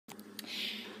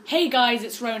Hey guys,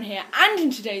 it's Rowan here, and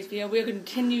in today's video we're going to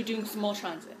continue doing some more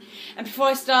transit. And before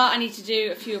I start, I need to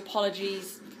do a few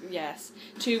apologies, yes,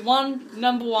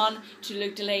 number one, to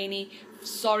Luke Delaney.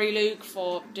 Sorry Luke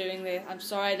for doing this, I'm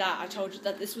sorry that I told you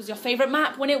that this was your favourite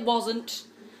map when it wasn't.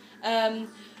 Do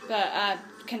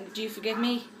you forgive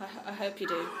me? I hope you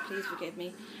do, please forgive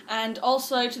me. And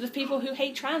also to the people who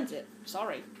hate transit,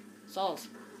 sorry, soz.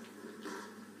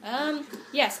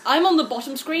 Yes, I'm on the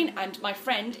bottom screen and my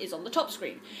friend is on the top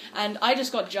screen. And I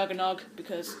just got Juggernog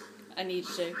because I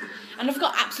needed to. And I've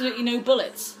got absolutely no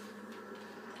bullets.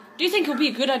 Do you think it would be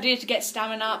a good idea to get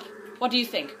stamina up? What do you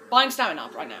think? Buying stamina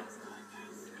up right now.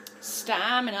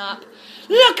 Stamina up.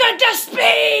 Look at the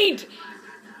speed!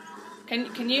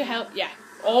 Can you help? Yeah.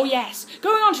 Oh yes.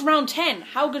 Going on to round 10.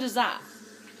 How good is that?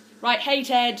 Right, hey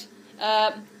Ted.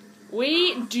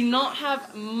 We do not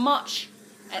have much.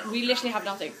 We literally have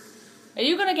nothing. Are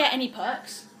you gonna get any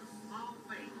perks?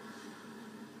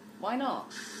 Why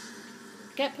not?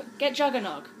 Get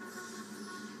Juggernog.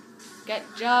 Get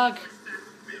Jug.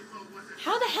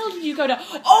 How the hell did you go down?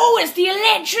 Oh, it's the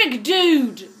electric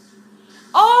dude!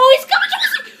 Oh, he's coming to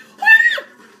us!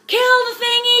 Kill the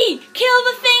thingy! Kill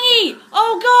the thingy!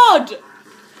 Oh god!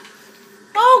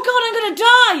 Oh god, I'm gonna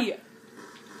die!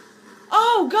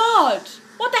 Oh god!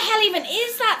 What the hell even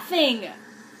is that thing?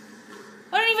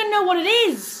 I don't even know what it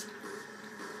is.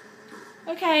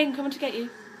 Okay, I'm coming to get you.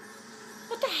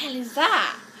 What the hell is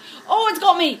that? Oh, it's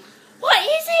got me. What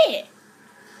is it?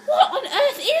 What on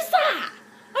earth is that?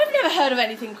 I've never heard of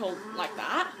anything called like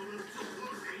that.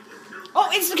 Oh,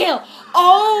 it's the kill.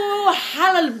 Oh,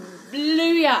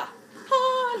 hallelujah.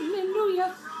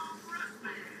 Hallelujah.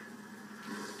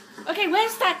 Okay,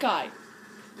 where's that guy?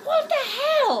 What the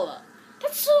hell?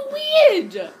 That's so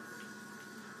weird.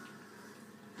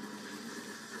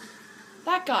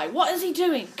 That guy, what is he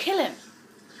doing? Kill him.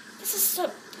 This is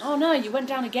so... Oh no, you went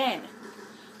down again.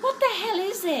 What the hell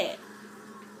is it?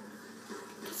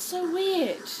 That's so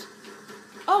weird.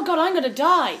 Oh god, I'm gonna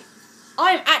die.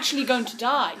 I'm actually going to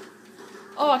die.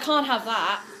 Oh, I can't have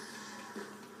that.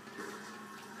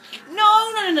 No.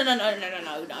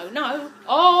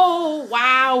 Oh,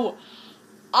 wow.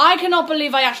 I cannot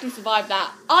believe I actually survived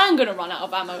that. I'm gonna run out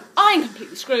of ammo. I'm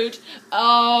completely screwed.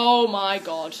 Oh my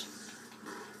god.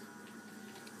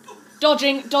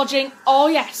 Dodging. Oh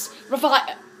yes,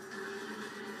 revive.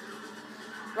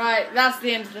 Right, that's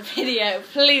the end of the video.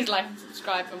 Please like and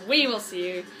subscribe, and we will see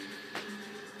you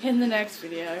in the next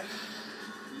video.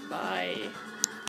 Bye.